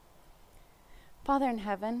Father in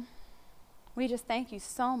heaven, we just thank you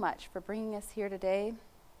so much for bringing us here today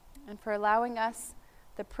and for allowing us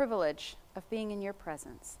the privilege of being in your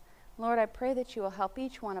presence. Lord, I pray that you will help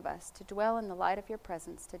each one of us to dwell in the light of your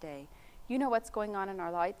presence today. You know what's going on in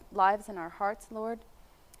our lives and our hearts, Lord,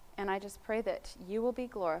 and I just pray that you will be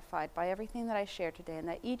glorified by everything that I share today, and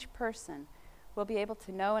that each person will be able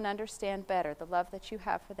to know and understand better the love that you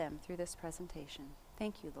have for them through this presentation.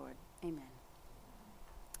 Thank you, Lord. Amen.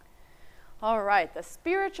 All right, the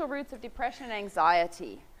spiritual roots of depression and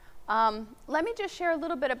anxiety. Let me just share a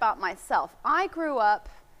little bit about myself. I grew up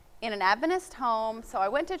in an Adventist home, so I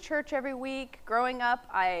went to church every week. Growing up,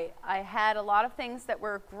 I had a lot of things that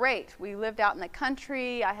were great. We lived out in the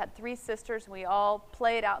country. I had 3 sisters. We all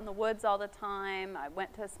played out in the woods all the time. I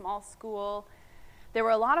went to a small school. There were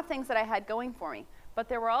a lot of things that I had going for me, but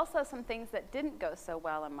there were also some things that didn't go so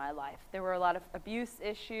well in my life. There were a lot of abuse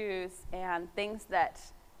issues and things that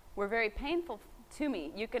were very painful to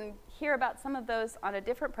me. You can hear about some of those on a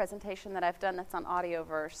different presentation that I've done that's on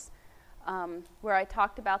Audioverse, where I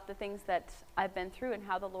talked about the things that I've been through and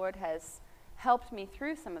how the Lord has helped me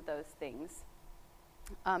through some of those things.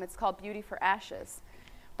 It's called Beauty for Ashes.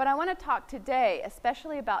 But I want to talk today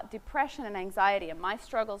especially about depression and anxiety and my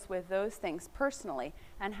struggles with those things personally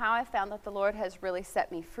and how I found that the Lord has really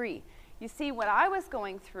set me free. You see, what I was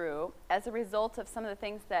going through as a result of some of the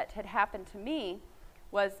things that had happened to me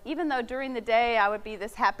was, even though during the day I would be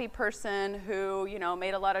this happy person who,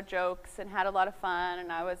 made a lot of jokes and had a lot of fun,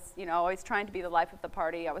 and I was, always trying to be the life of the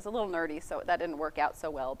party. I was a little nerdy, so that didn't work out so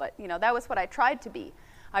well, but, that was what I tried to be.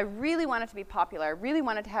 I really wanted to be popular. I really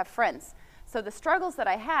wanted to have friends. So the struggles that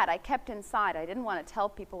I had, I kept inside. I didn't want to tell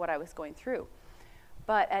people what I was going through.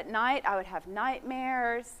 But at night, I would have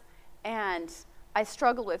nightmares, and I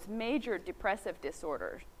struggled with major depressive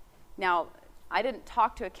disorder. Now, I didn't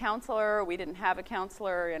talk to a counselor. We didn't have a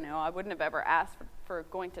counselor. I wouldn't have ever asked for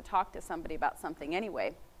going to talk to somebody about something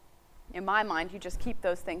anyway. In my mind, you just keep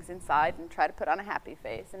those things inside and try to put on a happy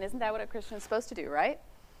face. And isn't that what a Christian is supposed to do, right?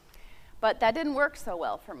 But that didn't work so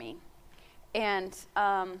well for me. And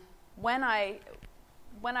when I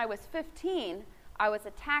was 15, I was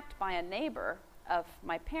attacked by a neighbor of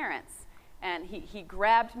my parents. And he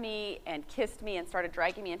grabbed me and kissed me and started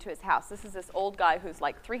dragging me into his house. This is this old guy who's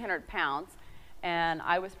like 300 pounds. And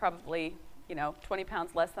I was probably, 20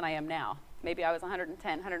 pounds less than I am now. Maybe I was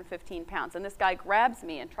 110, 115 pounds. And this guy grabs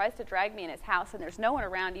me and tries to drag me in his house, and there's no one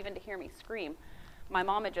around even to hear me scream. My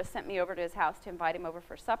mom had just sent me over to his house to invite him over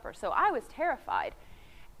for supper. So I was terrified.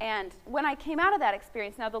 And when I came out of that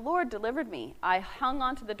experience, now the Lord delivered me. I hung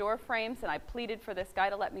onto the door frames, and I pleaded for this guy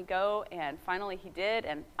to let me go, and finally he did.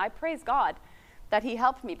 And I praise God that he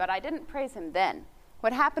helped me, but I didn't praise him then.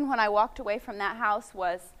 What happened when I walked away from that house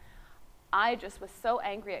was I just was so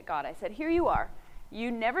angry at God. I said, here you are.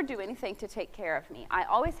 You never do anything to take care of me. I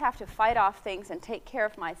always have to fight off things and take care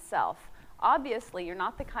of myself. Obviously, you're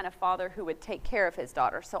not the kind of father who would take care of his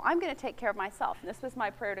daughter, so I'm going to take care of myself. And this was my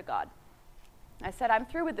prayer to God. I said, I'm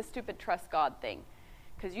through with the stupid trust God thing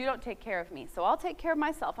because you don't take care of me, so I'll take care of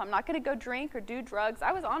myself. I'm not going to go drink or do drugs.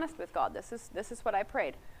 I was honest with God. This is what I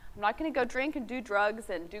prayed. I'm not going to go drink and do drugs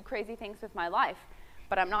and do crazy things with my life,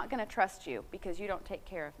 but I'm not going to trust you because you don't take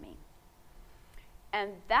care of me.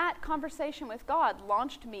 And that conversation with God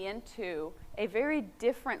launched me into a very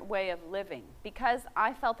different way of living. Because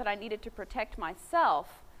I felt that I needed to protect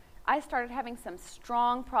myself, I started having some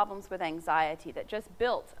strong problems with anxiety that just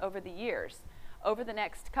built over the years. Over the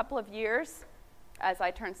next couple of years, as I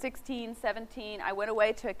turned 16, 17, I went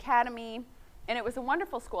away to academy, and it was a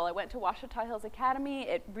wonderful school. I went to Ouachita Hills Academy.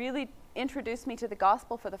 It really introduced me to the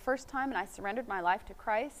gospel for the first time, and I surrendered my life to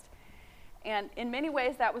Christ. And in many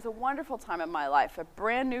ways, that was a wonderful time in my life, a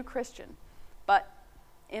brand new Christian. But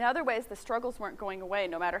in other ways, the struggles weren't going away.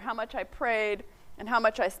 No matter how much I prayed and how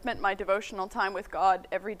much I spent my devotional time with God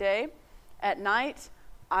every day, at night,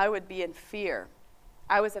 I would be in fear.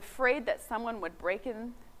 I was afraid that someone would break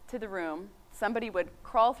into the room, somebody would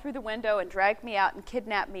crawl through the window and drag me out and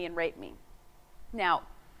kidnap me and rape me. Now,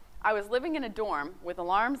 I was living in a dorm with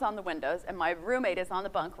alarms on the windows, and my roommate is on the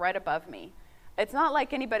bunk right above me. It's not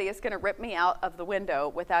like anybody is going to rip me out of the window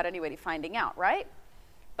without anybody finding out, right?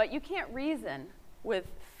 But you can't reason with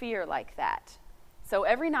fear like that. So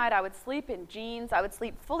every night I would sleep in jeans. I would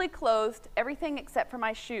sleep fully clothed, everything except for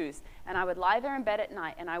my shoes. And I would lie there in bed at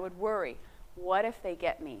night, and I would worry, what if they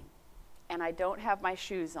get me? And I don't have my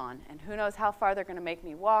shoes on, and who knows how far they're going to make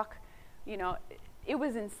me walk. It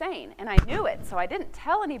was insane, and I knew it. So I didn't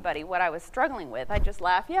tell anybody what I was struggling with. I just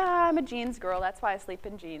laughed, yeah, I'm a jeans girl. That's why I sleep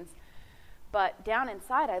in jeans. But down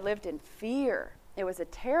inside, I lived in fear. It was a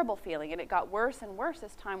terrible feeling, and it got worse and worse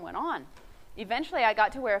as time went on. Eventually, I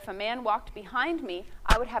got to where if a man walked behind me,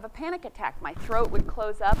 I would have a panic attack. My throat would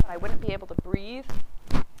close up, and I wouldn't be able to breathe.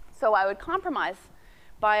 So I would compromise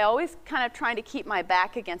by always kind of trying to keep my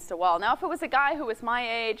back against a wall. Now, if it was a guy who was my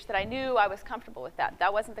age that I knew, I was comfortable with that.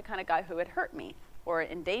 That wasn't the kind of guy who had hurt me or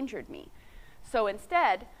endangered me. So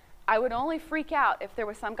instead, I would only freak out if there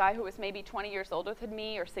was some guy who was maybe 20 years older than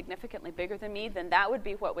me or significantly bigger than me, then that would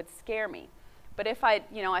be what would scare me. But if I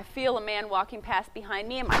feel a man walking past behind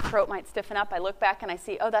me and my throat might stiffen up, I look back and I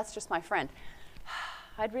see, oh, that's just my friend.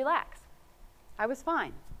 I'd relax. I was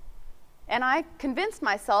fine. And I convinced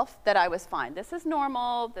myself that I was fine. This is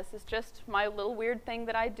normal. This is just my little weird thing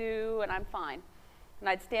that I do, and I'm fine. And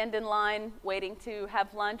I'd stand in line waiting to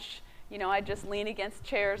have lunch. I'd just lean against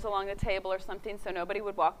chairs along the table or something so nobody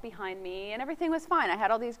would walk behind me, and everything was fine. I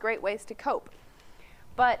had all these great ways to cope.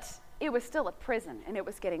 But it was still a prison, and it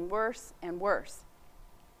was getting worse and worse.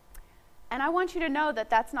 And I want you to know that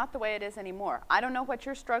that's not the way it is anymore. I don't know what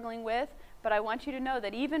you're struggling with, but I want you to know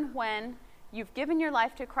that even when you've given your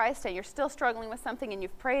life to Christ and you're still struggling with something and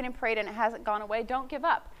you've prayed and prayed and it hasn't gone away, don't give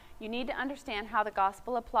up. You need to understand how the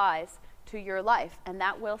gospel applies to your life, and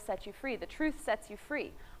that will set you free. The truth sets you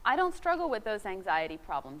free. I don't struggle with those anxiety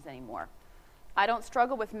problems anymore. I don't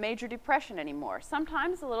struggle with major depression anymore.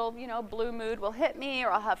 Sometimes a little, blue mood will hit me,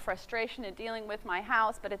 or I'll have frustration in dealing with my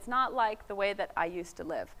house, but it's not like the way that I used to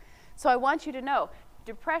live. So I want you to know,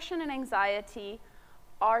 depression and anxiety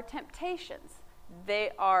are temptations.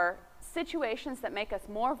 They are situations that make us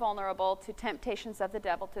more vulnerable to temptations of the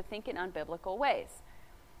devil to think in unbiblical ways.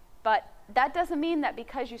 But that doesn't mean that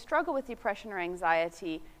because you struggle with depression or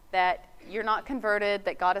anxiety that you're not converted,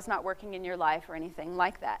 that God is not working in your life or anything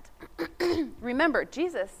like that. Remember,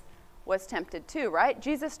 Jesus was tempted too, right?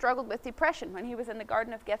 Jesus struggled with depression when he was in the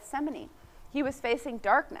Garden of Gethsemane. He was facing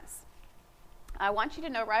darkness. I want you to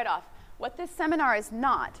know right off, what this seminar is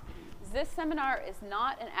not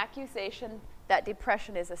an accusation that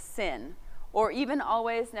depression is a sin, or even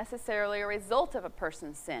always necessarily a result of a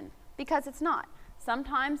person's sin, because it's not.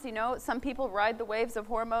 Sometimes, some people ride the waves of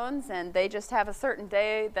hormones and they just have a certain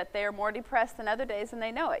day that they are more depressed than other days and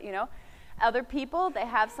they know it, Other people, they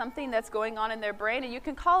have something that's going on in their brain, and you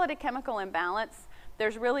can call it a chemical imbalance.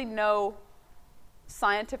 There's really no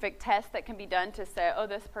scientific test that can be done to say, oh,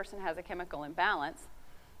 this person has a chemical imbalance.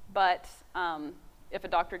 But if a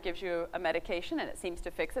doctor gives you a medication and it seems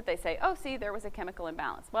to fix it, they say, oh, see, there was a chemical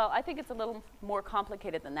imbalance. Well, I think it's a little more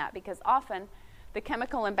complicated than that, because often the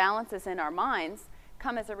chemical imbalances in our minds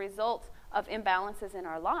come as a result of imbalances in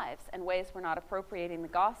our lives and ways we're not appropriating the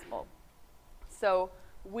gospel. So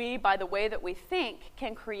we, by the way that we think,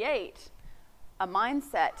 can create a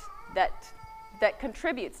mindset that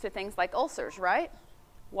contributes to things like ulcers, right?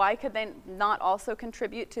 Why could they not also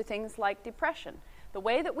contribute to things like depression? The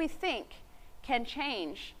way that we think can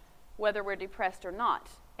change whether we're depressed or not.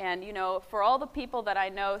 And, for all the people that I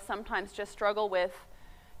know sometimes just struggle with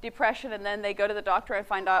depression, and then they go to the doctor and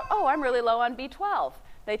find out, oh, I'm really low on B12.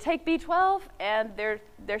 They take B12 and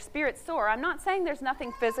their spirit's sore. I'm not saying there's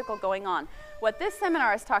nothing physical going on. What this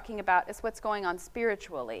seminar is talking about is what's going on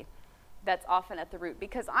spiritually that's often at the root.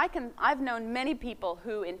 Because I've known many people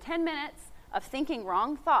who in 10 minutes of thinking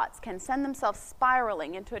wrong thoughts can send themselves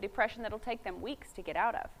spiraling into a depression that'll take them weeks to get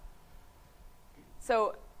out of.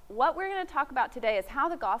 So what we're going to talk about today is how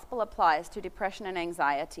the gospel applies to depression and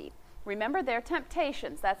anxiety. Remember, they're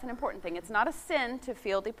temptations. That's an important thing. It's not a sin to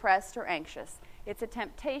feel depressed or anxious. It's a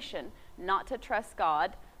temptation not to trust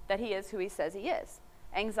God that he is who he says he is.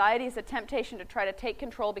 Anxiety is a temptation to try to take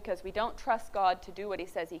control because we don't trust God to do what he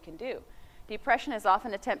says he can do. Depression is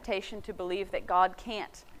often a temptation to believe that God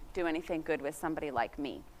can't do anything good with somebody like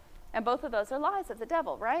me. And both of those are lies of the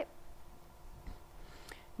devil, right?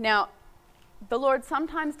 Now, the Lord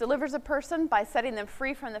sometimes delivers a person by setting them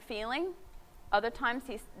free from the feeling. Other times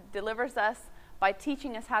he delivers us by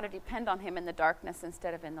teaching us how to depend on him in the darkness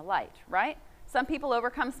instead of in the light, right? Some people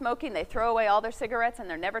overcome smoking, they throw away all their cigarettes, and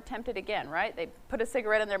they're never tempted again, right? They put a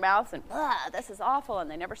cigarette in their mouth and, this is awful, and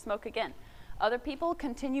they never smoke again. Other people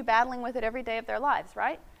continue battling with it every day of their lives,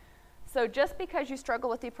 right? So just because you struggle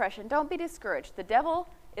with depression, don't be discouraged. The devil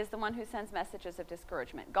is the one who sends messages of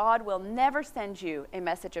discouragement. God will never send you a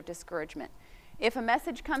message of discouragement. If a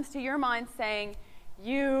message comes to your mind saying,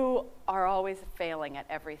 you are always failing at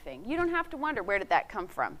everything, you don't have to wonder, where did that come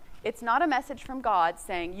from? It's not a message from God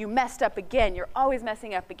saying, you messed up again, you're always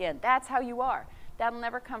messing up again. That's how you are. That'll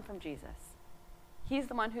never come from Jesus. He's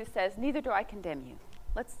the one who says, neither do I condemn you.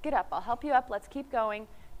 Let's get up. I'll help you up. Let's keep going.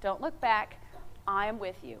 Don't look back. I am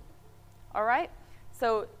with you. All right?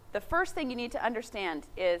 So the first thing you need to understand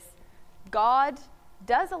is God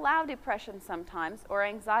does allow depression sometimes, or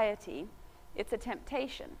anxiety. It's a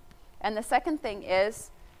temptation. And the second thing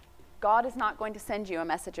is, God is not going to send you a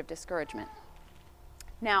message of discouragement.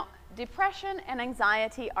 Now, depression and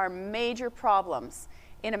anxiety are major problems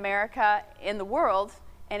in America, in the world,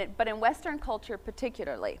 but in Western culture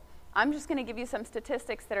particularly. I'm just going to give you some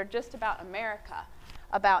statistics that are just about America.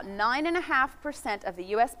 About 9.5% of the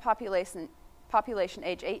U.S. population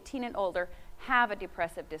age 18 and older have a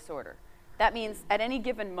depressive disorder. That means at any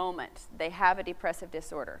given moment, they have a depressive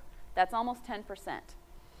disorder. That's almost 10%.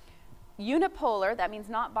 Unipolar, that means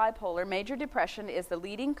not bipolar, major depression is the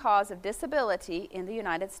leading cause of disability in the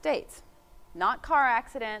United States. Not car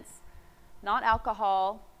accidents, not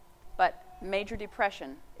alcohol, but major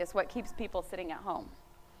depression is what keeps people sitting at home.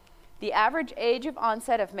 The average age of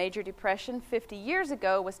onset of major depression 50 years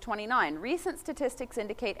ago was 29. Recent statistics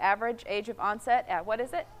indicate average age of onset at, what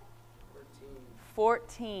is it?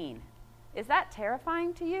 14. Is that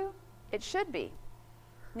terrifying to you? It should be.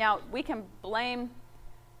 Now, we can blame,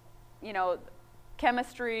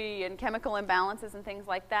 chemistry and chemical imbalances and things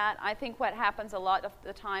like that. I think what happens a lot of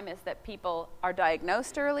the time is that people are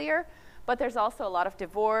diagnosed earlier, but there's also a lot of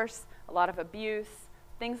divorce, a lot of abuse,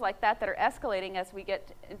 things like that are escalating as we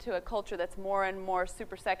get into a culture that's more and more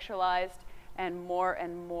supersexualized and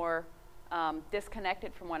more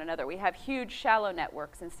disconnected from one another. We have huge shallow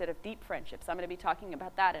networks instead of deep friendships. I'm going to be talking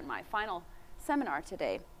about that in my final seminar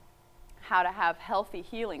today, how to have healthy,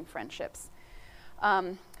 healing friendships.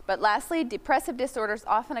 But lastly, depressive disorders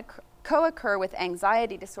often co-occur with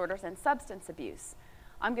anxiety disorders and substance abuse.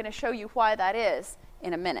 I'm going to show you why that is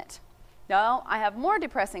in a minute. Now, I have more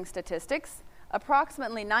depressing statistics.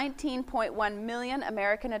 Approximately 19.1 million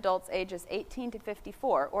American adults ages 18 to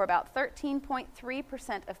 54, or about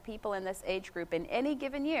 13.3% of people in this age group in any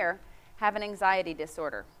given year, have an anxiety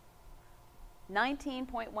disorder.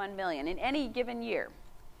 19.1 million in any given year.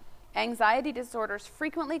 Anxiety disorders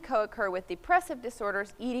frequently co-occur with depressive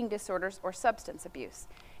disorders, eating disorders, or substance abuse.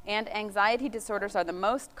 And anxiety disorders are the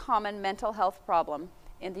most common mental health problem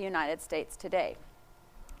in the United States today.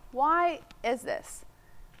 Why is this?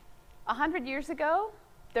 100 years ago,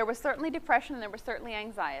 there was certainly depression and there was certainly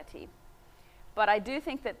anxiety. But I do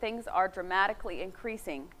think that things are dramatically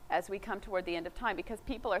increasing as we come toward the end of time because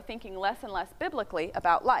people are thinking less and less biblically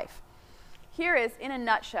about life. Here is, in a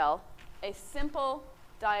nutshell, a simple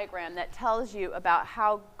diagram that tells you about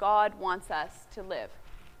how God wants us to live.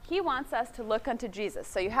 He wants us to look unto Jesus.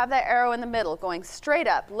 So you have that arrow in the middle going straight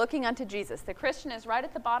up, looking unto Jesus. The Christian is right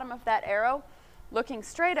at the bottom of that arrow, looking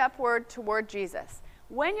straight upward toward Jesus.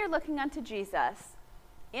 When you're looking unto Jesus,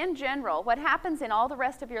 in general, what happens in all the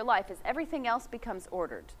rest of your life is everything else becomes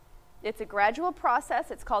ordered. It's a gradual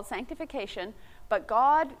process. It's called sanctification. But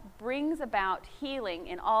God brings about healing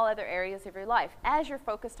in all other areas of your life as you're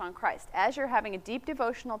focused on Christ. As you're having a deep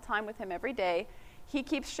devotional time with Him every day, He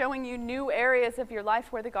keeps showing you new areas of your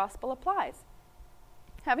life where the gospel applies.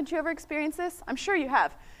 Haven't you ever experienced this? I'm sure you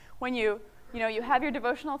have. When you have your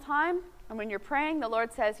devotional time, and when you're praying, the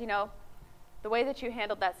Lord says, the way that you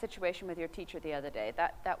handled that situation with your teacher the other day,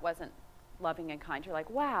 that wasn't loving and kind. You're like,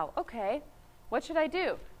 wow, okay, what should I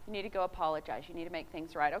do? You need to go apologize. You need to make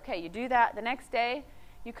things right. Okay, you do that. The next day,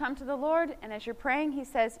 you come to the Lord, and as you're praying, He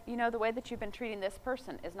says, the way that you've been treating this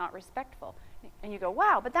person is not respectful. And you go,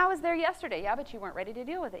 wow, but that was there yesterday. Yeah, but you weren't ready to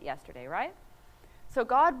deal with it yesterday, right? So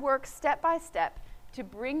God works step by step to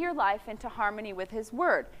bring your life into harmony with His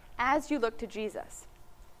Word as you look to Jesus.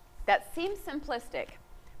 That seems simplistic,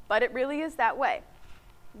 but it really is that way.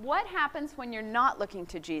 What happens when you're not looking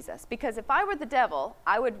to Jesus? Because if I were the devil,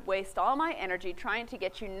 I would waste all my energy trying to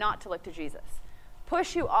get you not to look to Jesus.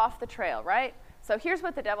 Push you off the trail, right? So here's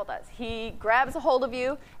what the devil does. He grabs a hold of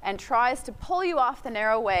you and tries to pull you off the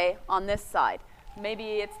narrow way on this side.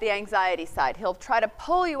 Maybe it's the anxiety side. He'll try to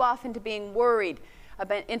pull you off into being worried,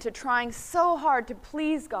 into trying so hard to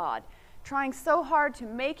please God, trying so hard to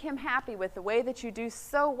make Him happy with the way that you do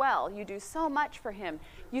so well. You do so much for Him.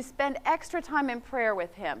 You spend extra time in prayer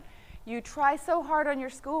with Him. You try so hard on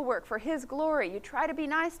your schoolwork for His glory. You try to be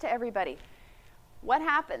nice to everybody. What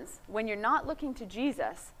happens when you're not looking to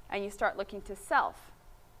Jesus and you start looking to self?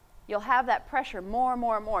 You'll have that pressure more and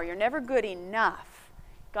more and more. You're never good enough.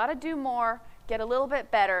 Got to do more, get a little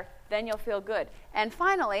bit better, then you'll feel good. And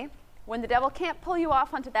finally, when the devil can't pull you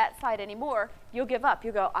off onto that side anymore, you'll give up.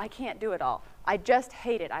 You go, I can't do it all. I just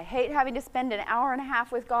hate it. I hate having to spend an hour and a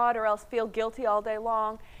half with God or else feel guilty all day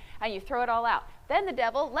long. And you throw it all out. Then the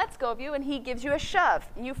devil lets go of you and he gives you a shove.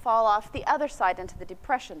 And you fall off the other side into the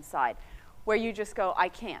depression side where you just go, I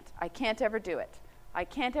can't ever do it. I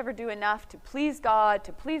can't ever do enough to please God,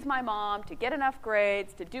 to please my mom, to get enough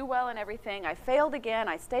grades, to do well in everything. I failed again.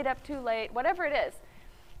 I stayed up too late, whatever it is.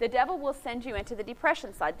 the devil will send you into the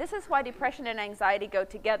depression side. This is why depression and anxiety go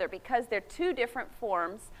together, because they're two different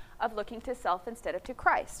forms of looking to self instead of to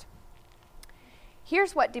Christ.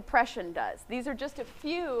 Here's what depression does. These are just a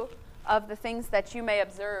few of the things that you may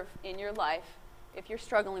observe in your life if you're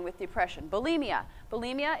struggling with depression. Bulimia.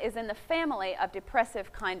 Bulimia is in the family of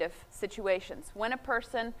depressive kind of situations. When a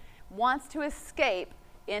person wants to escape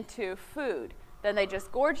into food, then they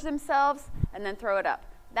just gorge themselves and then throw it up.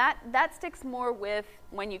 That sticks more with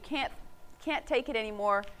when you can't take it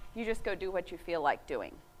anymore, you just go do what you feel like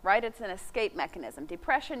doing, right? It's an escape mechanism.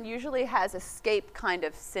 Depression usually has escape kind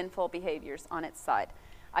of sinful behaviors on its side.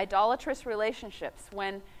 Idolatrous relationships,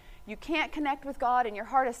 when you can't connect with God and your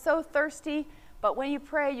heart is so thirsty, but when you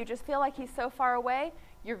pray, you just feel like he's so far away,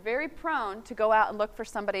 you're very prone to go out and look for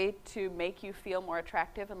somebody to make you feel more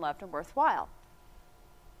attractive and loved and worthwhile.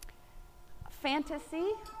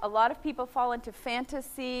 Fantasy. A lot of people fall into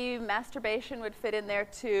fantasy. Masturbation would fit in there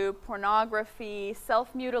too. Pornography,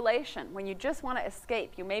 self-mutilation. When you just want to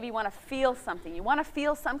escape, you maybe want to feel something. You want to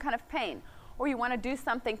feel some kind of pain, or you want to do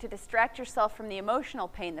something to distract yourself from the emotional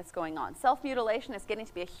pain that's going on. Self-mutilation is getting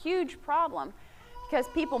to be a huge problem because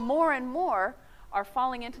people more and more are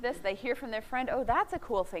falling into this. They hear from their friend, oh, that's a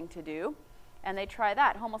cool thing to do, and they try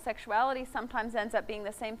that. Homosexuality sometimes ends up being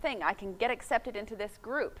the same thing. I can get accepted into this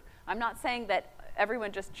group. I'm not saying that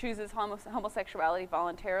everyone just chooses homosexuality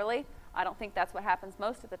voluntarily. I don't think that's what happens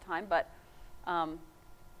most of the time, but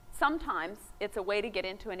sometimes it's a way to get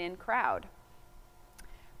into an in crowd.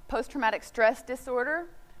 Post-traumatic stress disorder,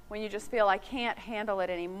 when you just feel I can't handle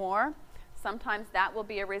it anymore. Sometimes that will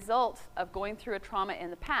be a result of going through a trauma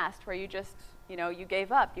in the past where you just, you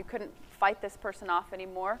gave up. You couldn't fight this person off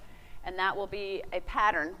anymore, and that will be a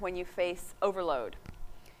pattern when you face overload.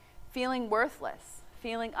 Feeling worthless.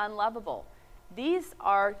 Feeling unlovable. These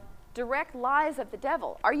are direct lies of the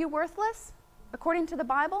devil. Are you worthless? According to the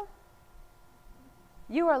Bible,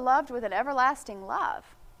 you are loved with an everlasting love.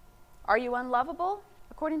 Are you unlovable?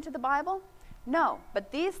 According to the Bible, no.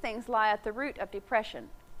 But these things lie at the root of depression.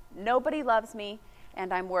 Nobody loves me,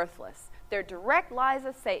 and I'm worthless. They're direct lies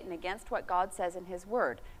of Satan against what God says in his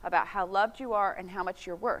word about how loved you are and how much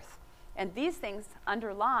you're worth. And these things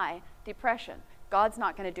underlie depression. God's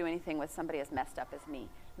not going to do anything with somebody as messed up as me.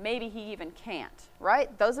 Maybe he even can't,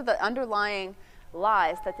 right? Those are the underlying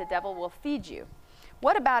lies that the devil will feed you.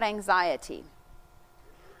 What about anxiety?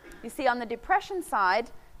 You see, on the depression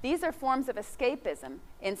side, these are forms of escapism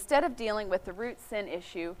instead of dealing with the root sin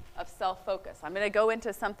issue of self-focus. I'm going to go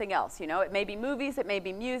into something else. It may be movies, it may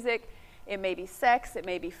be music, it may be sex, it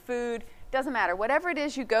may be food. Doesn't matter. Whatever it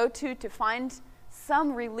is you go to find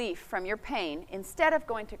some relief from your pain, instead of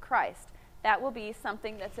going to Christ, that will be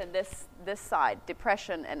something that's in this side,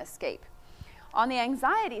 depression and escape. On the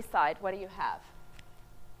anxiety side, what do you have?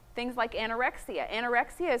 Things like anorexia.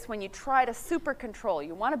 Anorexia is when you try to super control.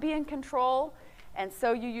 You want to be in control, and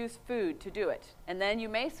so you use food to do it. And then you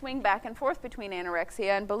may swing back and forth between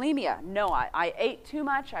anorexia and bulimia. No, I ate too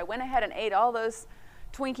much. I went ahead and ate all those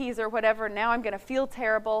Twinkies or whatever. Now I'm going to feel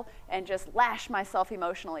terrible and just lash myself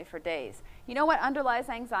emotionally for days. You know what underlies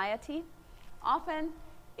anxiety? Often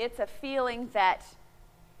it's a feeling that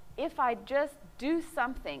if I just do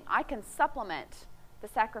something, I can supplement the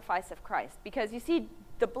sacrifice of Christ. Because you see,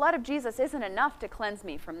 the blood of Jesus isn't enough to cleanse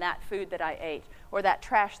me from that food that I ate, or that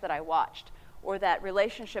trash that I watched, or that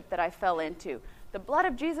relationship that I fell into. The blood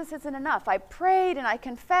of Jesus isn't enough. I prayed and I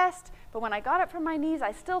confessed, but when I got up from my knees,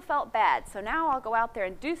 I still felt bad. So now I'll go out there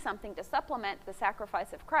and do something to supplement the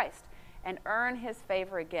sacrifice of Christ and earn his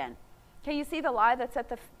favor again. Can you see the lie that's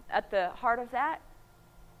at the heart of that?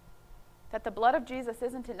 That the blood of Jesus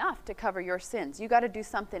isn't enough to cover your sins. You got to do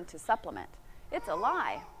something to supplement. It's a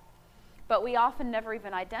lie. But we often never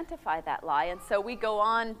even identify that lie, and so we go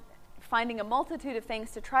on finding a multitude of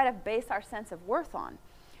things to try to base our sense of worth on.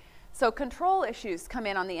 So control issues come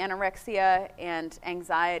in on the anorexia and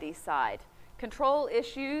anxiety side. Control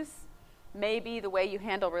issues may be the way you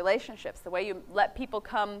handle relationships, the way you let people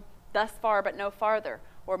come thus far but no farther.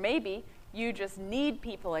 Or maybe you just need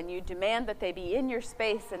people and you demand that they be in your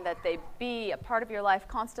space and that they be a part of your life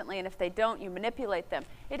constantly, and if they don't, you manipulate them.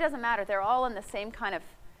 It doesn't matter. They're all in the same kind of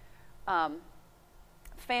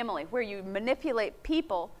family where you manipulate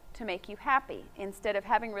people to make you happy. Instead of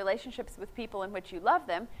having relationships with people in which you love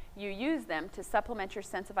them, you use them to supplement your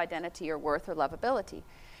sense of identity or worth or lovability.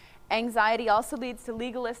 Anxiety also leads to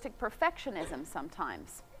legalistic perfectionism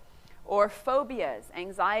sometimes, or phobias,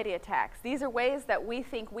 anxiety attacks. These are ways that we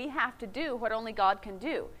think we have to do what only God can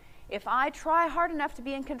do. If I try hard enough to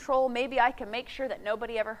be in control, maybe I can make sure that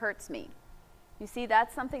nobody ever hurts me. You see,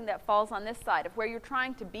 that's something that falls on this side of where you're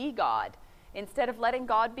trying to be God. Instead of letting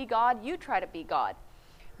God be God, you try to be God.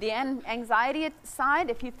 The anxiety side,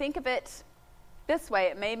 if you think of it this way,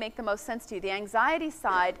 it may make the most sense to you. The anxiety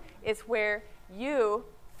side is where you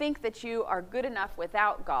think that you are good enough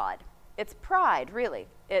without God. It's pride, really.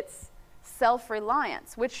 It's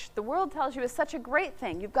self-reliance, which the world tells you is such a great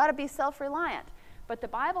thing. You've got to be self-reliant. But the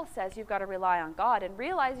Bible says you've got to rely on God and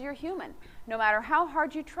realize you're human. No matter how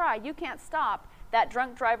hard you try, you can't stop that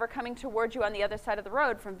drunk driver coming towards you on the other side of the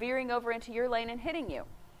road from veering over into your lane and hitting you.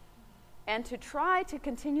 And to try to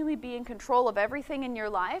continually be in control of everything in your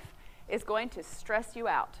life is going to stress you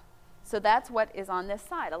out. So that's what is on this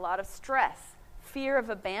side. A lot of stress, fear of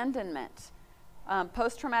abandonment.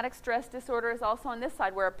 Post-traumatic stress disorder is also on this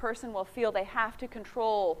side, where a person will feel they have to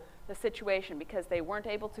control the situation because they weren't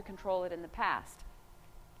able to control it in the past.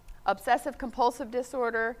 Obsessive compulsive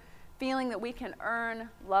disorder, feeling that we can earn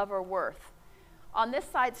love or worth. On this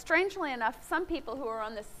side, strangely enough, some people who are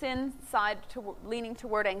on the sin side leaning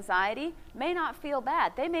toward anxiety may not feel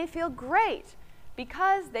bad. They may feel great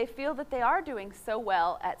because they feel that they are doing so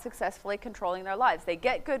well at successfully controlling their lives. They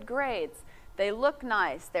get good grades. They look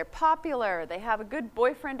nice. They're popular. They have a good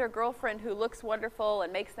boyfriend or girlfriend who looks wonderful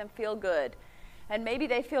and makes them feel good. And maybe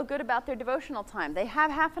they feel good about their devotional time. They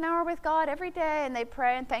have half an hour with God every day, and they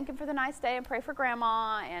pray and thank Him for the nice day and pray for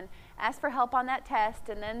Grandma and ask for help on that test,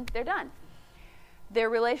 and then they're done. Their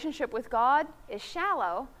relationship with God is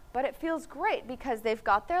shallow, but it feels great because they've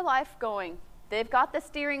got their life going. They've got the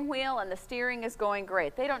steering wheel, and the steering is going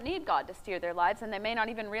great. They don't need God to steer their lives, and they may not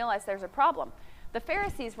even realize there's a problem. The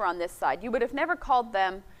Pharisees were on this side. You would have never called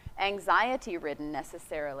them anxiety-ridden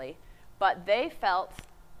necessarily, but they felt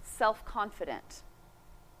self-confident.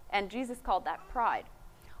 And Jesus called that pride.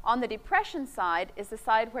 On the depression side is the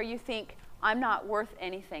side where you think, I'm not worth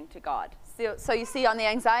anything to God. So you see, on the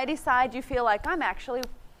anxiety side, you feel like I'm actually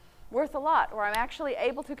worth a lot, or I'm actually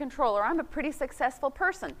able to control, or I'm a pretty successful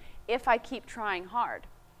person if I keep trying hard.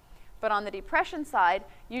 But on the depression side,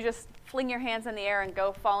 you just fling your hands in the air and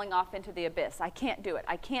go falling off into the abyss. I can't do it.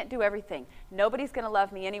 I can't do everything. Nobody's going to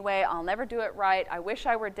love me anyway. I'll never do it right. I wish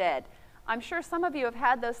I were dead. I'm sure some of you have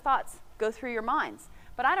had those thoughts go through your minds.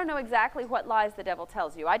 But I don't know exactly what lies the devil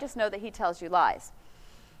tells you. I just know that he tells you lies.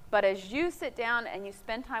 But as you sit down and you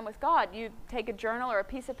spend time with God, you take a journal or a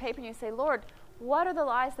piece of paper and you say, Lord, what are the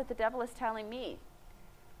lies that the devil is telling me?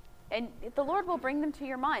 And the Lord will bring them to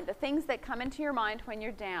your mind, the things that come into your mind when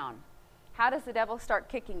you're down. How does the devil start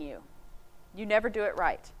kicking you? You never do it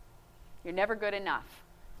right. You're never good enough.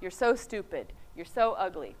 You're so stupid. You're so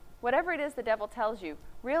ugly. Whatever it is the devil tells you,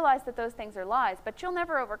 realize that those things are lies, but you'll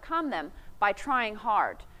never overcome them by trying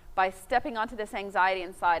hard, by stepping onto this anxiety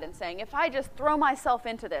inside and saying, if I just throw myself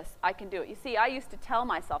into this, I can do it. You see, I used to tell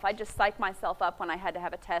myself, I just psych myself up when I had to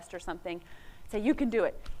have a test or something, say, you can do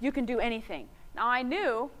it. You can do anything. Now, I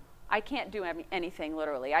knew I can't do anything,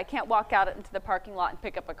 literally. I can't walk out into the parking lot and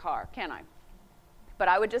pick up a car, can I? But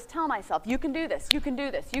I would just tell myself, you can do this, you can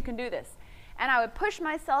do this, you can do this. And I would push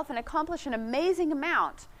myself and accomplish an amazing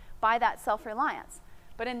amount by that self-reliance.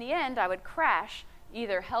 But in the end, I would crash,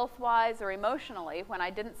 either health-wise or emotionally, when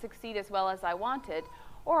I didn't succeed as well as I wanted,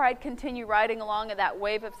 or I'd continue riding along in that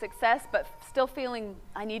wave of success, but still feeling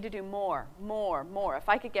I need to do more. If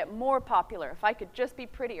I could get more popular, if I could just be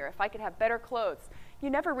prettier, if I could have better clothes.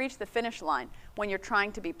 You never reach the finish line when you're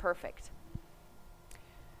trying to be perfect.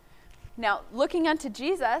 Now, looking unto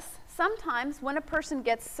Jesus, sometimes when a person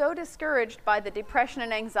gets so discouraged by the depression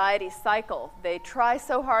and anxiety cycle, they try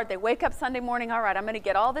so hard, they wake up Sunday morning, all right, I'm going to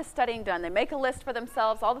get all this studying done. They make a list for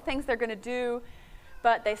themselves, all the things they're going to do,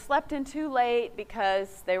 but they slept in too late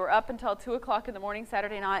because they were up until 2 o'clock in the morning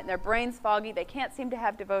Saturday night, and their brain's foggy. They can't seem to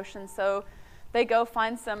have devotion, so they go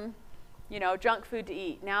find some junk food to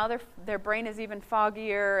eat. Now their brain is even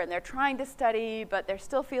foggier, and they're trying to study, but they're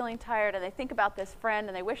still feeling tired, and they think about this friend,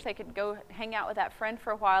 and they wish they could go hang out with that friend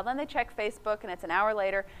for a while. Then they check Facebook, and it's an hour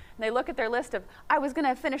later, and they look at their list of, I was going to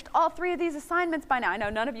have finished all 3 of these assignments by now. I know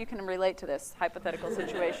none of you can relate to this hypothetical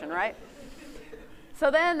situation, right?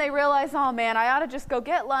 So then they realize, oh man, I ought to just go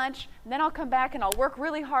get lunch, and then I'll come back and I'll work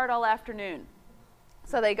really hard all afternoon.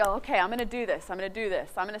 So they go, okay, I'm going to do this. I'm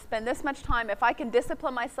going to spend this much time. If I can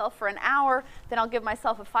discipline myself for an hour, then I'll give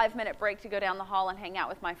myself a 5-minute break to go down the hall and hang out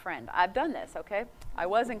with my friend. I've done this, okay? I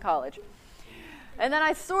was in college. And then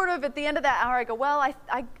I sort of, at the end of that hour, I go, well,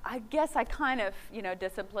 I guess I kind of,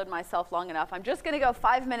 disciplined myself long enough. I'm just going to go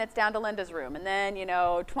 5 minutes down to Linda's room. And then,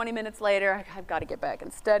 20 minutes later, I've got to get back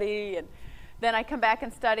and study. And then I come back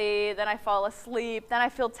and study. Then I fall asleep. Then I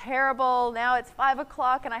feel terrible. Now it's 5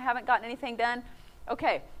 o'clock and I haven't gotten anything done.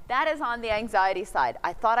 Okay, that is on the anxiety side.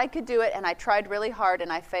 I thought I could do it, and I tried really hard,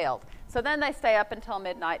 and I failed. So then they stay up until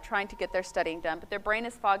midnight trying to get their studying done, but their brain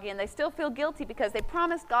is foggy and they still feel guilty because they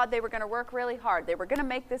promised God they were going to work really hard. They were going to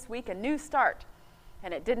make this week a new start,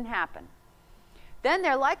 and it didn't happen. Then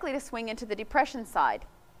they're likely to swing into the depression side.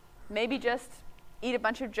 Maybe just eat a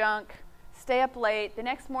bunch of junk, stay up late. The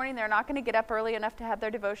next morning they're not going to get up early enough to have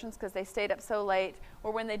their devotions because they stayed up so late.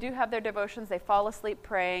 Or when they do have their devotions, they fall asleep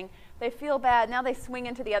praying. They feel bad. Now they swing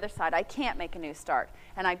into the other side. I can't make a new start.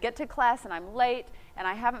 And I get to class and I'm late and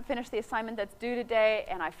I haven't finished the assignment that's due today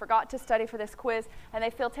and I forgot to study for this quiz, and they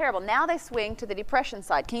feel terrible. Now they swing to the depression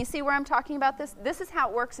side. Can you see where I'm talking about this? This is how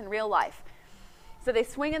it works in real life. So they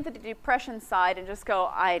swing into the depression side and just go,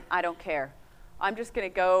 I don't care. I'm just going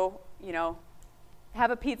to go, have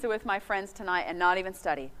a pizza with my friends tonight and not even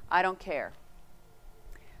study. I don't care.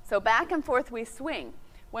 So back and forth we swing.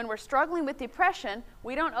 When we're struggling with depression,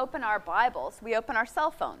 we don't open our Bibles. We open our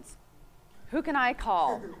cell phones. Who can I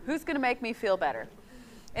call? Who's going to make me feel better?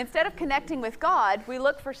 Instead of connecting with God, we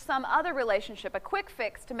look for some other relationship, a quick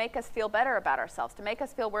fix to make us feel better about ourselves, to make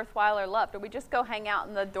us feel worthwhile or loved. Or we just go hang out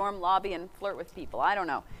in the dorm lobby and flirt with people. I don't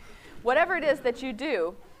know. Whatever it is that you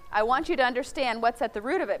do, I want you to understand what's at the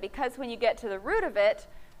root of it, because when you get to the root of it,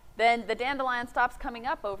 then the dandelion stops coming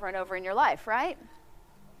up over and over in your life, right?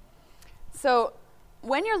 So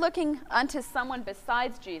when you're looking unto someone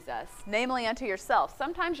besides Jesus, namely unto yourself,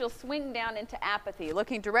 sometimes you'll swing down into apathy,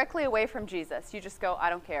 looking directly away from Jesus. You just go, I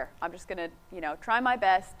don't care. I'm just going to, try my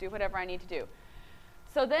best, do whatever I need to do.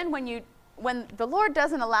 So then when the Lord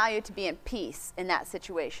doesn't allow you to be in peace in that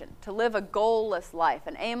situation, to live a goalless life,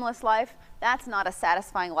 an aimless life, that's not a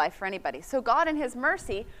satisfying life for anybody. So God in his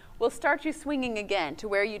mercy will start you swinging again to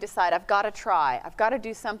where you decide, I've got to try, I've got to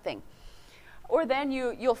do something. Or then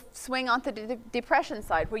you'll swing onto the depression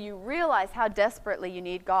side where you realize how desperately you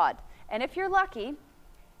need God. And if you're lucky,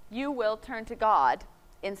 you will turn to God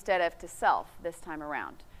instead of to self this time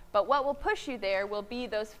around. But what will push you there will be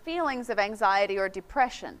those feelings of anxiety or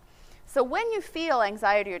depression. So when you feel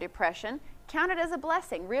anxiety or depression, count it as a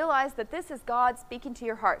blessing. Realize that this is God speaking to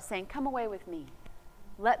your heart, saying, come away with me.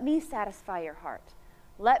 Let me satisfy your heart.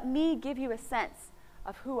 Let me give you a sense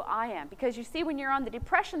of who I am. Because you see, when you're on the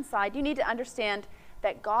depression side, you need to understand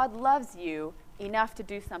that God loves you enough to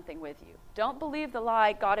do something with you. Don't believe the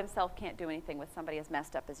lie, God himself can't do anything with somebody as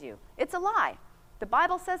messed up as you. It's a lie. The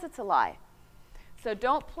Bible says it's a lie. So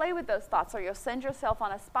don't play with those thoughts or you'll send yourself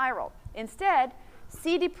on a spiral. Instead,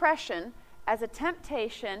 see depression as a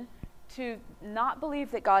temptation to not believe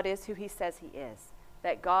that God is who he says he is,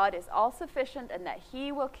 that God is all-sufficient and that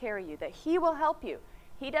he will carry you, that he will help you.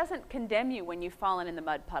 He doesn't condemn you when you've fallen in the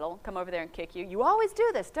mud puddle, come over there and kick you. You always do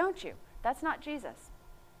this, don't you? That's not Jesus.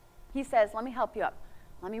 He says, let me help you up.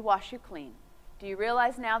 Let me wash you clean. Do you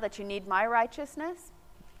realize now that you need my righteousness?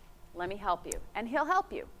 Let me help you. And he'll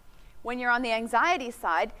help you. When you're on the anxiety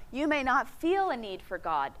side, you may not feel a need for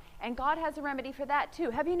God. And God has a remedy for that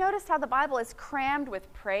too. Have you noticed how the Bible is crammed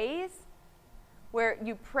with praise? Where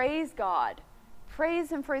you praise God.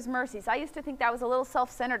 Praise him for his mercies. I used to think that was a little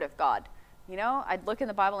self-centered of God. I'd look in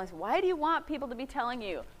the Bible and say, why do you want people to be telling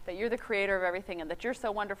you that you're the creator of everything and that you're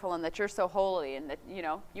so wonderful and that you're so holy and that,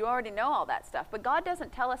 you already know all that stuff. But God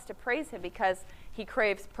doesn't tell us to praise him because he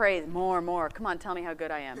craves praise more and more. Come on, tell me how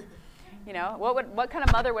good I am. What kind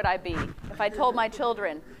of mother would I be if I told my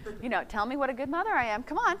children, tell me what a good mother I am.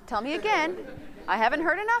 Come on, tell me again. I haven't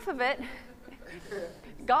heard enough of it.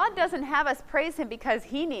 God doesn't have us praise him because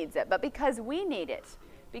he needs it, but because we need it.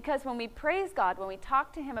 Because when we praise God, when we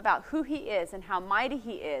talk to him about who he is and how mighty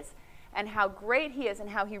he is and how great he is and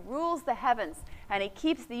how he rules the heavens and he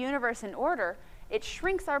keeps the universe in order, it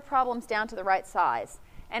shrinks our problems down to the right size.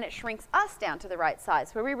 And it shrinks us down to the right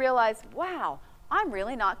size where we realize, wow, I'm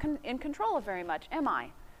really not in control of very much, am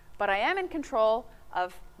I? But I am in control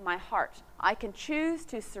of my heart. I can choose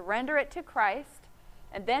to surrender it to Christ,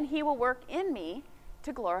 and then he will work in me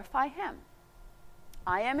to glorify him.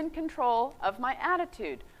 I am in control of my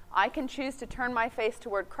attitude. I can choose to turn my face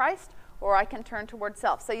toward Christ, or I can turn toward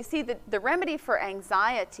self. So you see, the remedy for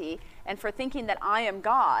anxiety and for thinking that I am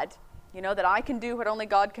God, that I can do what only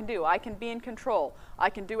God can do. I can be in control. I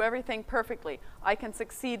can do everything perfectly. I can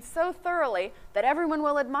succeed so thoroughly that everyone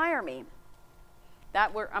will admire me.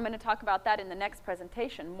 I'm going to talk about that in the next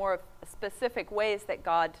presentation, more of specific ways that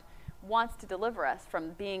God wants to deliver us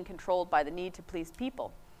from being controlled by the need to please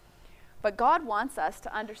people. But God wants us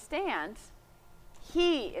to understand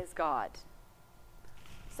he is God.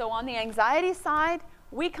 So on the anxiety side,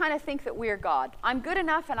 we kind of think that we're God. I'm good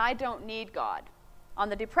enough and I don't need God. On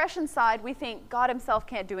the depression side, we think God himself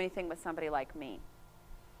can't do anything with somebody like me.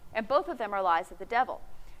 And both of them are lies of the devil.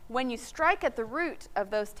 When you strike at the root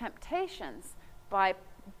of those temptations by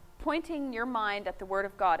pointing your mind at the Word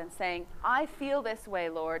of God and saying, I feel this way,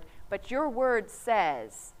 Lord, but your Word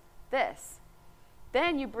says this.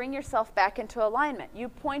 Then you bring yourself back into alignment. You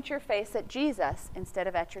point your face at Jesus instead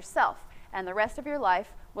of at yourself, and the rest of your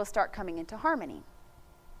life will start coming into harmony.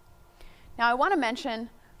 Now, I want to mention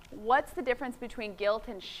what's the difference between guilt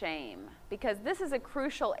and shame, because this is a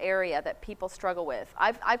crucial area that people struggle with.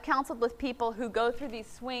 I've counseled with people who go through these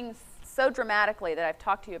swings so dramatically that I've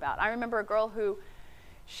talked to you about. I remember a girl who,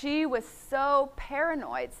 she was so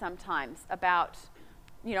paranoid sometimes about,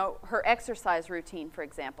 her exercise routine, for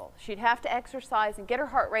example. She'd have to exercise and get her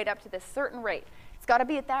heart rate up to this certain rate. It's got to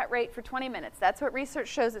be at that rate for 20 minutes. That's what research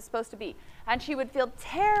shows it's supposed to be. And she would feel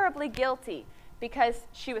terribly guilty because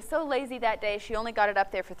she was so lazy that day, she only got it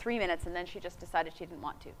up there for 3 minutes, and then she just decided she didn't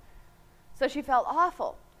want to. So she felt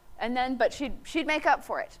awful. But she'd make up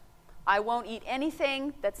for it. I won't eat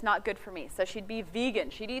anything that's not good for me. So she'd be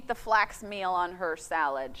vegan. She'd eat the flax meal on her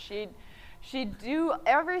salad. She'd do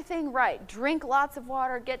everything right. Drink lots of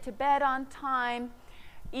water, get to bed on time,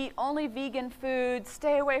 eat only vegan food,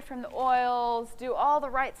 stay away from the oils, do all the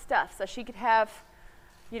right stuff so she could have,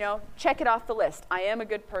 check it off the list. I am a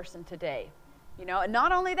good person today. And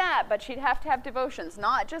not only that, but she'd have to have devotions,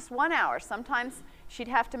 not just 1 hour. Sometimes she'd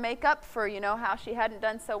have to make up for, how she hadn't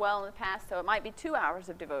done so well in the past, so it might be 2 hours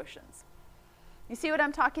of devotions. You see what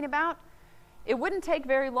I'm talking about? It wouldn't take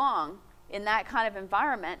very long in that kind of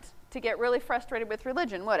environment to get really frustrated with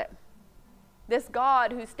religion, would it? This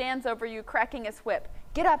God who stands over you cracking his whip,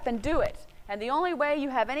 get up and do it. And the only way you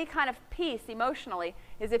have any kind of peace emotionally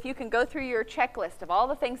is if you can go through your checklist of all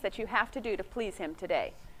the things that you have to do to please him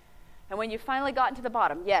today. And when you finally got to the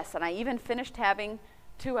bottom, yes, and I even finished having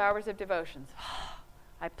 2 hours of devotions.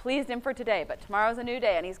 I pleased him for today, but tomorrow's a new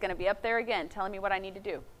day, and he's going to be up there again telling me what I need to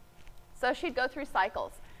do. So she'd go through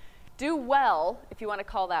cycles. Do well, if you want to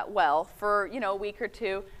call that well, for, a week or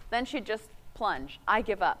two. Then she'd just plunge. I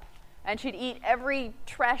give up. And she'd eat every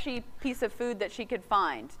trashy piece of food that she could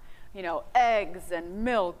find. Eggs and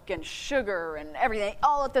milk and sugar and everything,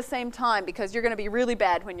 all at the same time, because you're going to be really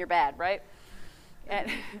bad when you're bad, right? And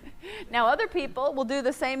now other people will do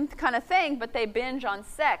the same kind of thing, but they binge on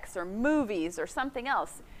sex or movies or something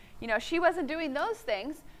else. She wasn't doing those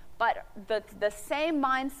things, but the same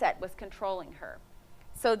mindset was controlling her.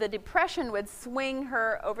 So the depression would swing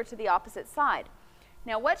her over to the opposite side.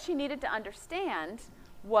 Now what she needed to understand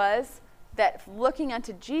was that looking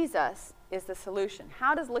unto Jesus is the solution.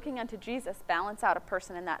 How does looking unto Jesus balance out a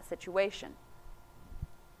person in that situation?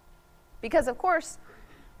 Because of course,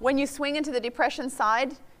 when you swing into the depression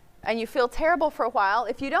side and you feel terrible for a while,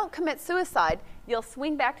 if you don't commit suicide, you'll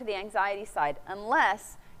swing back to the anxiety side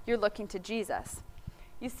unless you're looking to Jesus.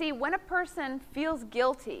 You see, when a person feels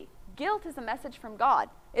guilty, guilt is a message from God.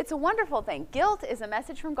 It's a wonderful thing. Guilt is a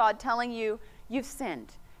message from God telling you, you've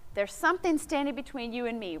sinned. There's something standing between you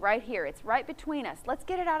and me right here. It's right between us. Let's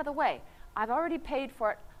get it out of the way. I've already paid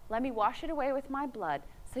for it. Let me wash it away with my blood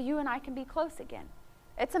so you and I can be close again.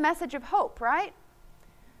 It's a message of hope, right?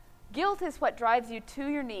 Guilt is what drives you to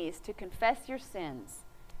your knees to confess your sins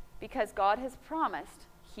because God has promised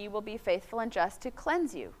he will be faithful and just to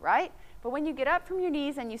cleanse you, right? But when you get up from your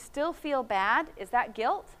knees and you still feel bad, is that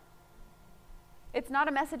guilt? It's not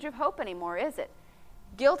a message of hope anymore, is it?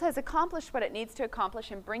 Guilt has accomplished what it needs to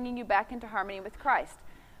accomplish in bringing you back into harmony with Christ.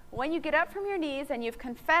 When you get up from your knees and you've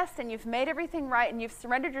confessed and you've made everything right and you've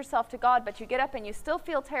surrendered yourself to God, but you get up and you still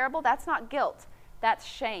feel terrible, that's not guilt. That's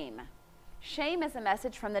shame. Shame is a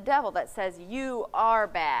message from the devil that says you are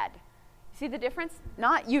bad. See the difference?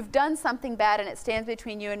 Not you've done something bad and it stands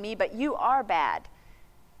between you and me, but you are bad.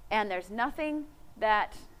 And there's nothing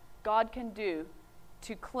that God can do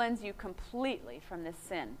to cleanse you completely from this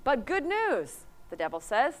sin. But good news, the devil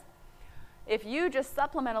says. If you just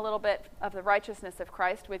supplement a little bit of the righteousness of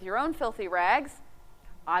Christ with your own filthy rags,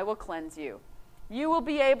 I will cleanse you. You will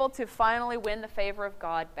be able to finally win the favor of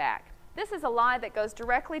God back. This is a lie that goes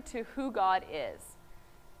directly to who God is.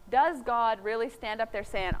 Does God really stand up there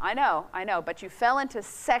saying, I know, but you fell into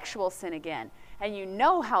sexual sin again, and you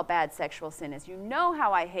know how bad sexual sin is. You know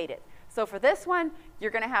how I hate it. So for this one,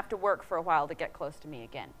 you're going to have to work for a while to get close to me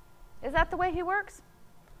again. Is that the way he works?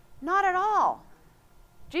 Not at all.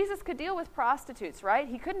 Jesus could deal with prostitutes, right?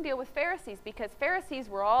 He couldn't deal with Pharisees because Pharisees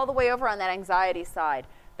were all the way over on that anxiety side,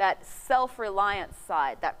 that self-reliance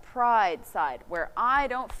side, that pride side, where I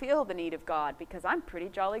don't feel the need of God because I'm pretty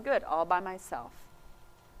jolly good all by myself.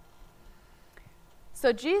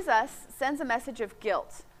 So Jesus sends a message of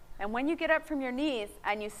guilt. And when you get up from your knees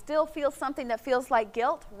and you still feel something that feels like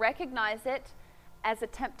guilt, recognize it as a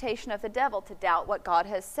temptation of the devil to doubt what God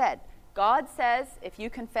has said. God says, if you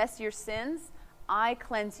confess your sins, I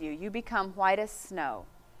cleanse you. You become white as snow.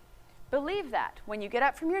 Believe that when you get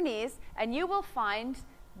up from your knees, and you will find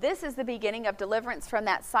this is the beginning of deliverance from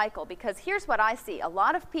that cycle. Because here's what I see. A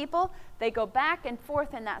lot of people, they go back and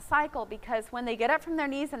forth in that cycle because when they get up from their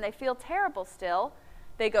knees and they feel terrible still,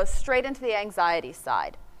 they go straight into the anxiety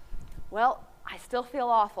side. Well, I still feel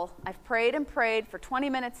awful. I've prayed and prayed for 20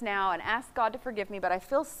 minutes now and asked God to forgive me, but I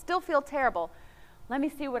still feel terrible. Let me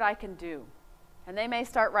see what I can do. And they may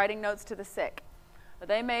start writing notes to the sick. Or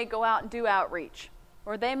they may go out and do outreach.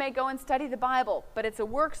 Or they may go and study the Bible, but it's a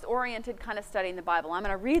works-oriented kind of studying the Bible. I'm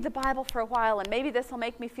going to read the Bible for a while, and maybe this will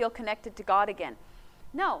make me feel connected to God again.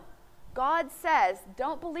 No. God says,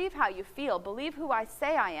 don't believe how you feel. Believe who I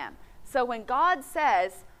say I am. So when God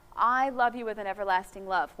says, I love you with an everlasting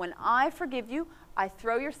love, when I forgive you, I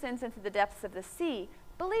throw your sins into the depths of the sea,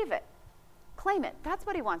 believe it. Claim it. That's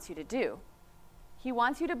what he wants you to do. He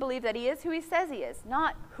wants you to believe that he is who he says he is,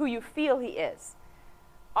 not who you feel he is.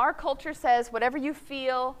 Our culture says whatever you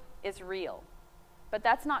feel is real, but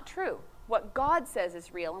that's not true. What God says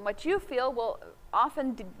is real, and what you feel will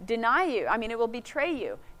often deny you. I mean, it will betray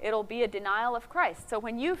you. It'll be a denial of Christ. So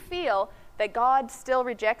when you feel that God still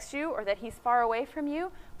rejects you or that he's far away from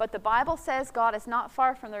you, but the Bible says God is not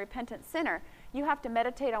far from the repentant sinner, you have to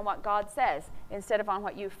meditate on what God says instead of on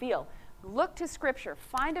what you feel. Look to Scripture.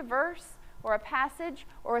 Find a verse or a passage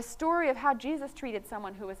or a story of how Jesus treated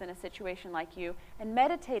someone who was in a situation like you, and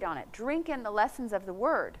meditate on it. Drink in the lessons of the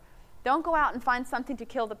Word. Don't go out and find something to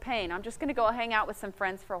kill the pain. I'm just going to go hang out with some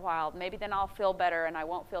friends for a while. Maybe then I'll feel better and I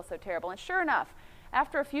won't feel so terrible. And sure enough,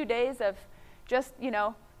 after a few days of just,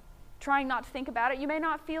 trying not to think about it, you may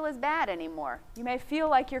not feel as bad anymore. You may feel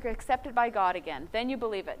like you're accepted by God again. Then you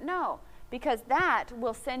believe it. No, because that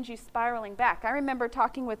will send you spiraling back. I remember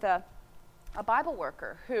talking with a Bible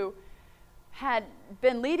worker who had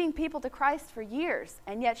been leading people to Christ for years,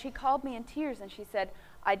 and yet she called me in tears and she said,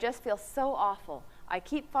 I just feel so awful. I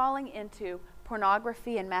keep falling into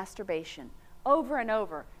pornography and masturbation over and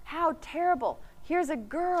over. How terrible. Here's a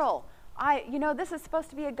girl. This is supposed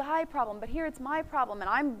to be a guy problem, but here it's my problem, and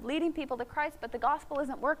I'm leading people to Christ, but the gospel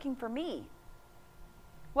isn't working for me.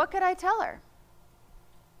 What could I tell her?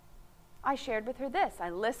 I shared with her this. I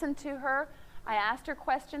listened to her. I asked her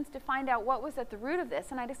questions to find out what was at the root of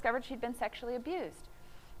this, and I discovered she'd been sexually abused.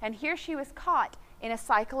 And here she was caught in a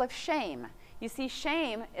cycle of shame. You see,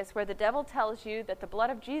 shame is where the devil tells you that the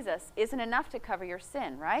blood of Jesus isn't enough to cover your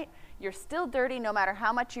sin, right? You're still dirty no matter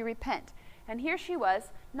how much you repent. And here she was,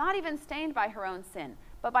 not even stained by her own sin,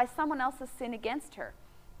 but by someone else's sin against her.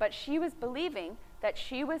 But she was believing that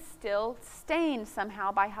she was still stained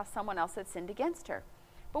somehow by how someone else had sinned against her.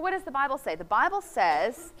 But what does the Bible say? The Bible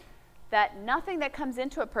says that nothing that comes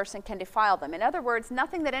into a person can defile them. In other words,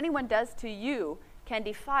 nothing that anyone does to you can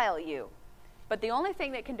defile you. But the only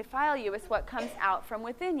thing that can defile you is what comes out from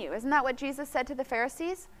within you. Isn't that what Jesus said to the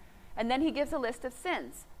Pharisees? And then he gives a list of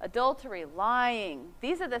sins. Adultery, lying.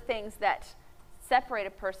 These are the things that separate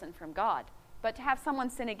a person from God. But to have someone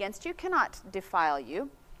sin against you cannot defile you.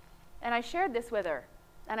 And I shared this with her.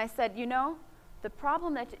 And I said, the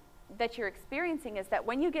problem that you're experiencing is that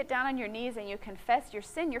when you get down on your knees and you confess your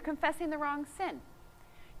sin, you're confessing the wrong sin.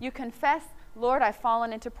 You confess, Lord, I've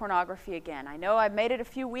fallen into pornography again. I know I've made it a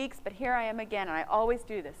few weeks, but here I am again, and I always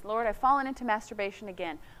do this. Lord, I've fallen into masturbation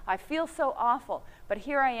again. I feel so awful, but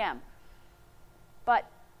here I am. But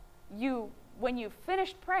when you've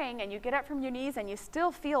finished praying and you get up from your knees and you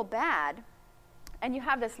still feel bad, and you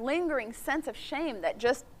have this lingering sense of shame that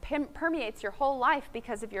just permeates your whole life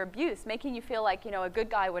because of your abuse, making you feel like, a good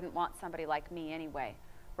guy wouldn't want somebody like me anyway,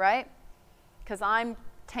 right? Because I'm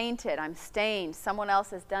tainted, I'm stained, someone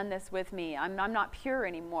else has done this with me, I'm not pure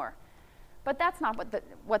anymore. But that's not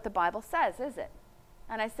what the Bible says, is it?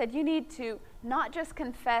 And I said, you need to not just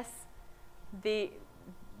confess the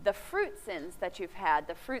fruit sins that you've had,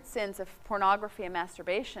 the fruit sins of pornography and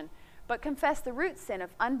masturbation, but confess the root sin of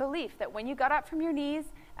unbelief, that when you got up from your knees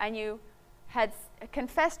and you had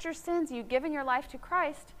confessed your sins, you'd given your life to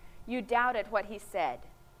Christ, you doubted what he said.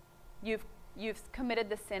 You've committed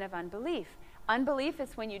the sin of unbelief. Unbelief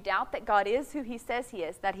is when you doubt that God is who he says he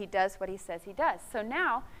is, that he does what he says he does. So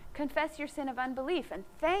now, confess your sin of unbelief and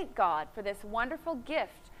thank God for this wonderful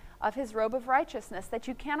gift of his robe of righteousness that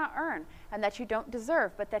you cannot earn and that you don't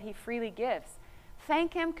deserve, but that he freely gives.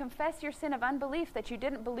 Thank him, confess your sin of unbelief, that you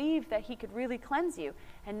didn't believe that he could really cleanse you,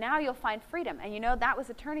 and now you'll find freedom. And that was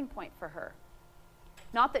a turning point for her.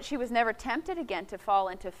 Not that she was never tempted again to fall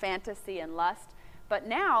into fantasy and lust, but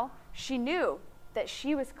now she knew that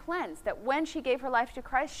she was cleansed, that when she gave her life to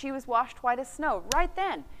Christ, she was washed white as snow right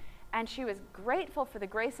then. And she was grateful for the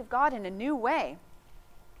grace of God in a new way.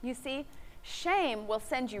 You see, shame will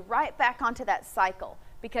send you right back onto that cycle.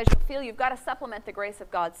 because you'll feel you've got to supplement the grace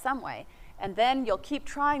of God some way. And then you'll keep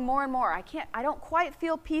trying more and more. I don't quite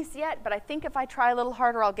feel peace yet, but I think if I try a little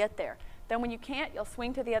harder, I'll get there. Then when you can't, you'll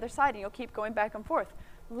swing to the other side and you'll keep going back and forth.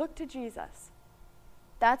 Look to Jesus.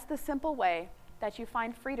 That's the simple way that you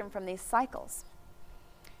find freedom from these cycles.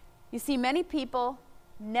 You see, many people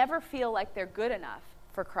never feel like they're good enough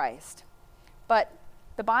for Christ. But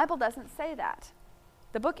the Bible doesn't say that.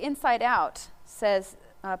 The book Inside Out says,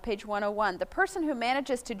 page 101, the person who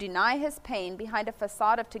manages to deny his pain behind a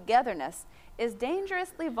facade of togetherness is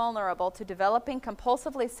dangerously vulnerable to developing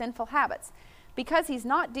compulsively sinful habits because he's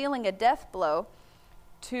not dealing a death blow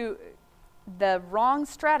to the wrong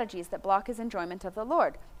strategies that block his enjoyment of the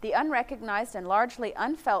Lord. The unrecognized and largely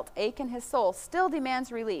unfelt ache in his soul still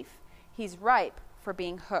demands relief. He's ripe for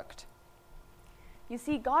being hooked. You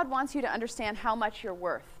see, God wants you to understand how much you're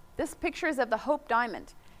worth. This picture is of the Hope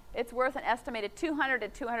Diamond. It's worth an estimated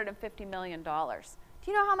 $200 to $250 million. Do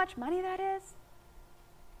you know how much money that is?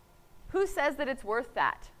 Who says that it's worth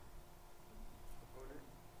that?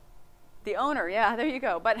 The owner, yeah, there you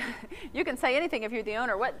go. But you can say anything if you're the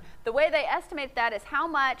owner. The way they estimate that is how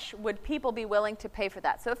much would people be willing to pay for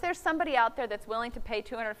that. So if there's somebody out there that's willing to pay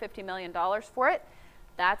 $250 million for it,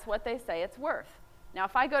 that's what they say it's worth. Now,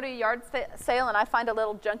 if I go to a yard sale and I find a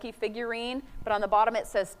little junky figurine, but on the bottom it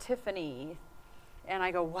says Tiffany, and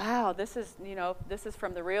I go, wow, this is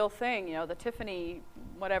from the real thing, the Tiffany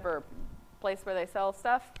whatever place where they sell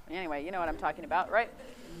stuff. Anyway, you know what I'm talking about, right?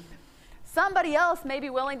 Somebody else may be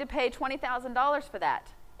willing to pay $20,000 for that,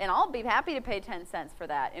 and I'll be happy to pay 10 cents for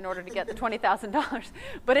that in order to get the $20,000,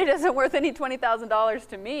 but it isn't worth any $20,000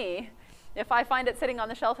 to me. If I find it sitting on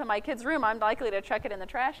the shelf in my kid's room, I'm likely to chuck it in the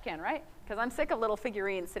trash can, right? Because I'm sick of little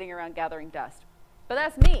figurines sitting around gathering dust. But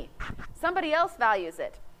that's me. Somebody else values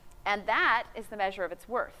it, and that is the measure of its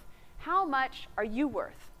worth. How much are you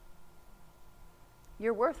worth?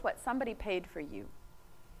 You're worth what somebody paid for you.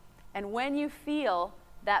 And when you feel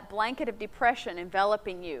that blanket of depression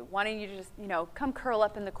enveloping you, wanting you to just, come curl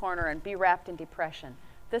up in the corner and be wrapped in depression,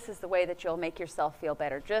 this is the way that you'll make yourself feel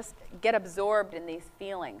better. Just get absorbed in these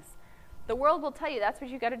feelings. The world will tell you that's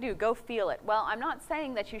what you got to do. Go feel it. Well, I'm not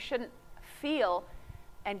saying that you shouldn't feel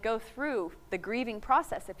and go through the grieving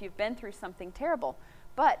process if you've been through something terrible.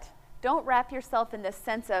 But don't wrap yourself in this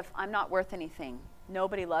sense of, I'm not worth anything.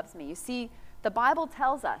 Nobody loves me. You see, the Bible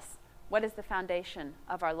tells us what is the foundation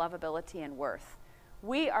of our lovability and worth.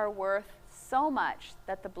 We are worth so much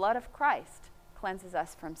that the blood of Christ cleanses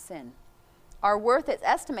us from sin. Our worth is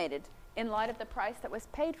estimated in light of the price that was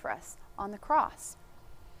paid for us on the cross.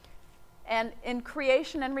 And in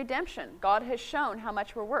creation and redemption, God has shown how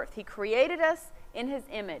much we're worth. He created us in his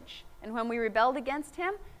image. And when we rebelled against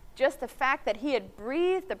him, just the fact that he had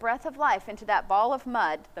breathed the breath of life into that ball of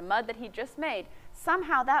mud, the mud that he just made,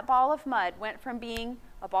 somehow that ball of mud went from being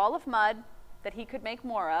a ball of mud that he could make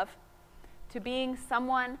more of to being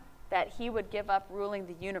someone that he would give up ruling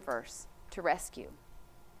the universe to rescue.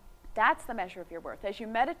 That's the measure of your worth. As you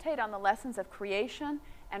meditate on the lessons of creation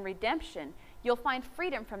and redemption, you'll find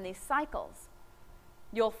freedom from these cycles.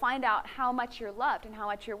 You'll find out how much you're loved and how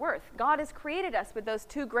much you're worth. God has created us with those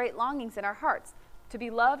two great longings in our hearts, to be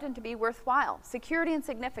loved and to be worthwhile. Security and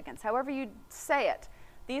significance, however you say it.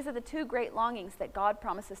 These are the two great longings that God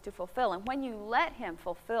promises to fulfill. And when you let him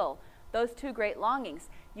fulfill those two great longings,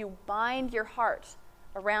 you bind your heart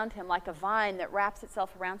around him like a vine that wraps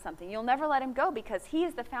itself around something. You'll never let him go because he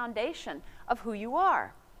is the foundation of who you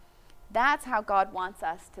are. That's how God wants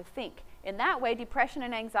us to think. In that way, depression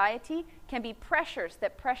and anxiety can be pressures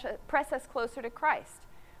that press us closer to Christ.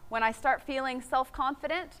 When I start feeling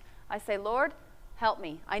self-confident, I say, Lord, help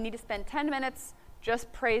me. I need to spend 10 minutes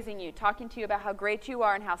just praising you, talking to you about how great you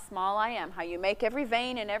are and how small I am, how you make every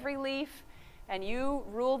vein and every leaf, and you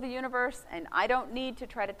rule the universe, and I don't need to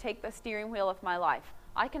try to take the steering wheel of my life.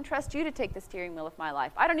 I can trust you to take the steering wheel of my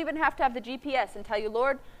life. I don't even have to have the GPS and tell you,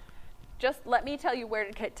 Lord, just let me tell you where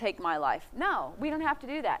to take my life. No, we don't have to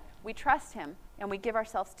do that. We trust him, and we give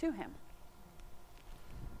ourselves to him.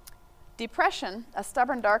 Depression, A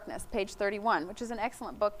Stubborn Darkness, page 31, which is an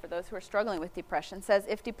excellent book for those who are struggling with depression, says,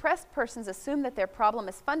 if depressed persons assume that their problem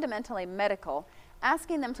is fundamentally medical,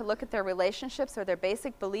 asking them to look at their relationships or their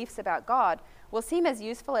basic beliefs about God will seem as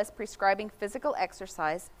useful as prescribing physical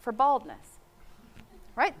exercise for baldness.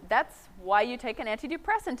 Right? That's why you take an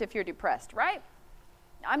antidepressant if you're depressed, right?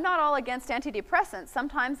 I'm not all against antidepressants.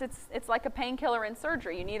 Sometimes it's like a painkiller in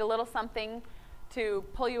surgery. You need a little something to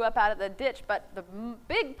pull you up out of the ditch. But the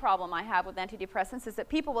big problem I have with antidepressants is that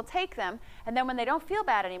people will take them, and then when they don't feel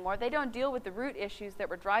bad anymore, they don't deal with the root issues that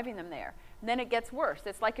were driving them there. And then it gets worse.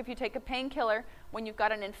 It's like if you take a painkiller when you've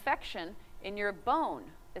got an infection in your bone.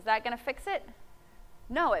 Is that going to fix it?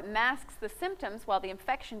 No, it masks the symptoms while the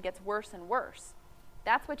infection gets worse and worse.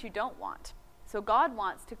 That's what you don't want. So God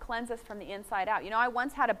wants to cleanse us from the inside out. You know, I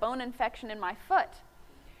once had a bone infection in my foot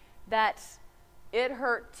that it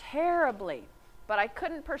hurt terribly, but I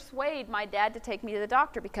couldn't persuade my dad to take me to the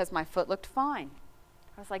doctor because my foot looked fine.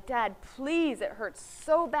 I was like, Dad, please, it hurts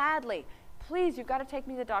so badly. Please, you've got to take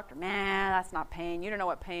me to the doctor. Man, that's not pain. You don't know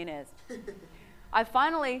what pain is. I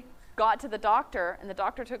finally got to the doctor, and the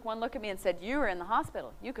doctor took one look at me and said, you are in the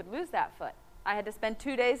hospital. You could lose that foot. I had to spend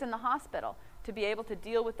 2 days in the hospital to be able to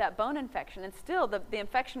deal with that bone infection. And still, the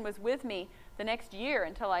infection was with me the next year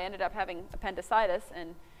until I ended up having appendicitis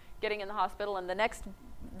and getting in the hospital. And the next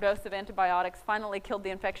dose of antibiotics finally killed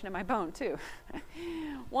the infection in my bone, too.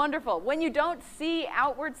 Wonderful. When you don't see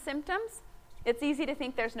outward symptoms, it's easy to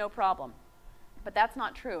think there's no problem. But that's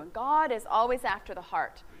not true. And God is always after the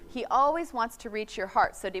heart. He always wants to reach your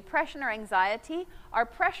heart. So depression or anxiety are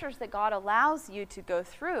pressures that God allows you to go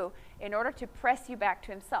through in order to press you back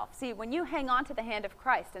to himself. See, when you hang on to the hand of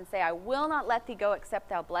Christ and say, I will not let thee go except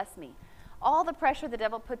thou bless me, all the pressure the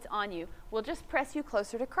devil puts on you will just press you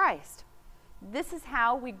closer to Christ. This is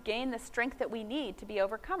how we gain the strength that we need to be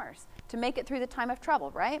overcomers, to make it through the time of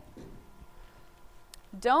trouble, right?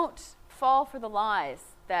 Don't fall for the lies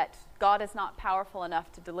that God is not powerful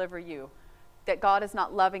enough to deliver you, that God is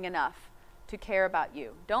not loving enough to care about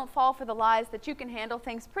you. Don't fall for the lies that you can handle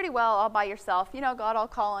things pretty well all by yourself. You know, God, I'll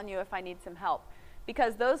call on you if I need some help,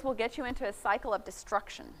 because those will get you into a cycle of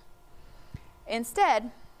destruction.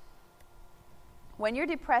 Instead, when you're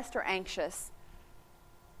depressed or anxious,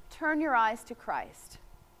 turn your eyes to Christ.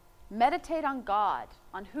 Meditate on God,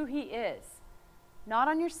 on who he is, not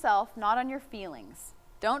on yourself, not on your feelings.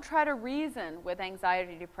 Don't try to reason with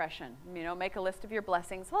anxiety, depression. You know, make a list of your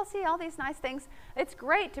blessings. Well, see, all these nice things. It's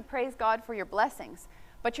great to praise God for your blessings,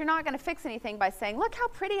 but you're not going to fix anything by saying, look how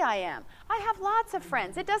pretty I am. I have lots of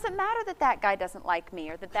friends. It doesn't matter that that guy doesn't like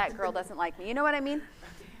me or that that girl doesn't like me. You know what I mean?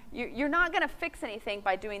 You're not going to fix anything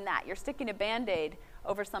by doing that. You're sticking a Band-Aid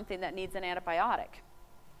over something that needs an antibiotic.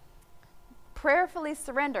 Prayerfully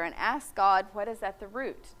surrender and ask God what is at the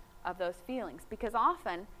root of those feelings, because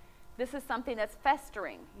often this is something that's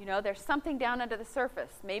festering. You know, there's something down under the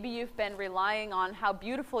surface. Maybe you've been relying on how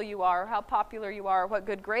beautiful you are, or how popular you are, or what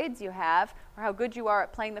good grades you have, or how good you are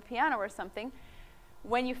at playing the piano or something.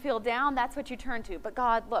 When you feel down, that's what you turn to. But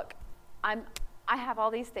God, look, I have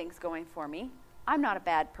all these things going for me. I'm not a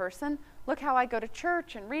bad person. Look how I go to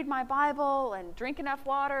church and read my Bible and drink enough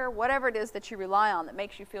water, whatever it is that you rely on that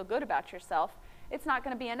makes you feel good about yourself. It's not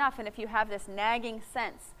going to be enough. And if you have this nagging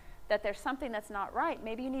sense that there's something that's not right,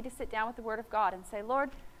 maybe you need to sit down with the Word of God and say, Lord,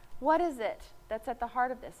 what is it that's at the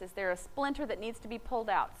heart of this? Is there a splinter that needs to be pulled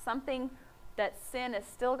out? Something that sin has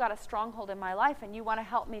still got a stronghold in my life, and you want to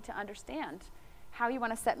help me to understand how you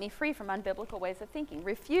want to set me free from unbiblical ways of thinking.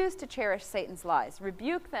 Refuse to cherish Satan's lies.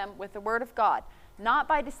 Rebuke them with the Word of God, not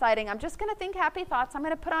by deciding, I'm just going to think happy thoughts. I'm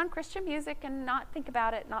going to put on Christian music and not think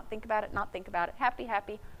about it, not think about it, not think about it. Happy,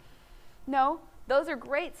 happy. No, those are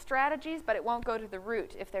great strategies, but it won't go to the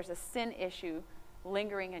root if there's a sin issue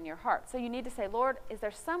lingering in your heart. So you need to say, Lord, is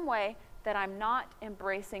there some way that I'm not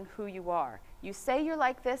embracing who you are? You say you're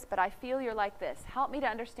like this, but I feel you're like this. Help me to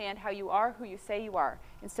understand how you are who you say you are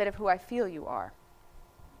instead of who I feel you are.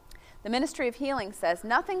 The Ministry of Healing says,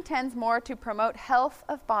 nothing tends more to promote health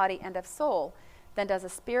of body and of soul than does a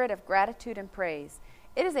spirit of gratitude and praise.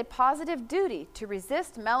 It is a positive duty to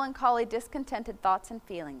resist melancholy, discontented thoughts and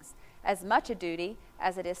feelings, as much a duty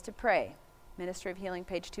as it is to pray. Ministry of Healing,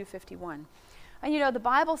 page 251. And you know, the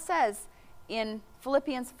Bible says in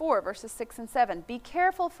Philippians 4, verses 6 and 7, be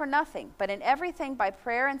careful for nothing, but in everything by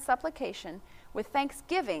prayer and supplication, with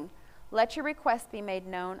thanksgiving, let your requests be made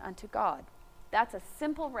known unto God. That's a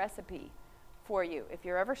simple recipe for you if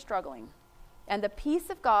you're ever struggling. And the peace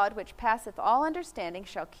of God, which passeth all understanding,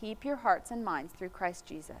 shall keep your hearts and minds through Christ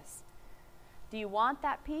Jesus. Do you want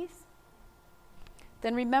that peace?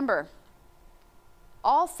 Then remember,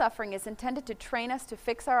 all suffering is intended to train us to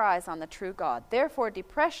fix our eyes on the true God. Therefore,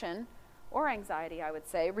 depression, or anxiety, I would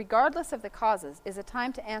say, regardless of the causes, is a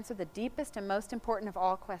time to answer the deepest and most important of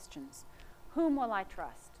all questions. Whom will I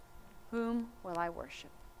trust? Whom will I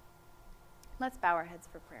worship? Let's bow our heads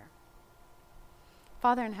for prayer.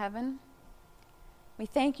 Father in heaven, we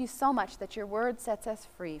thank you so much that your word sets us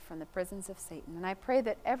free from the prisons of Satan. And I pray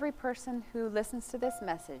that every person who listens to this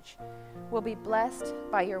message will be blessed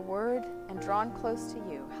by your word and drawn close to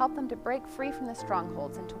you. Help them to break free from the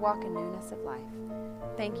strongholds and to walk in newness of life.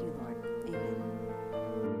 Thank you, Lord. Amen.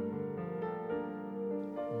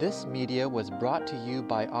 This media was brought to you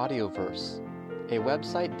by Audioverse, a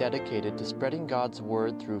website dedicated to spreading God's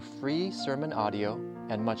word through free sermon audio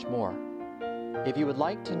and much more. If you would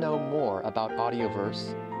like to know more about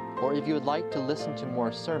Audioverse, or if you would like to listen to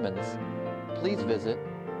more sermons, please visit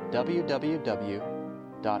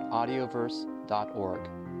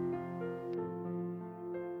www.audioverse.org.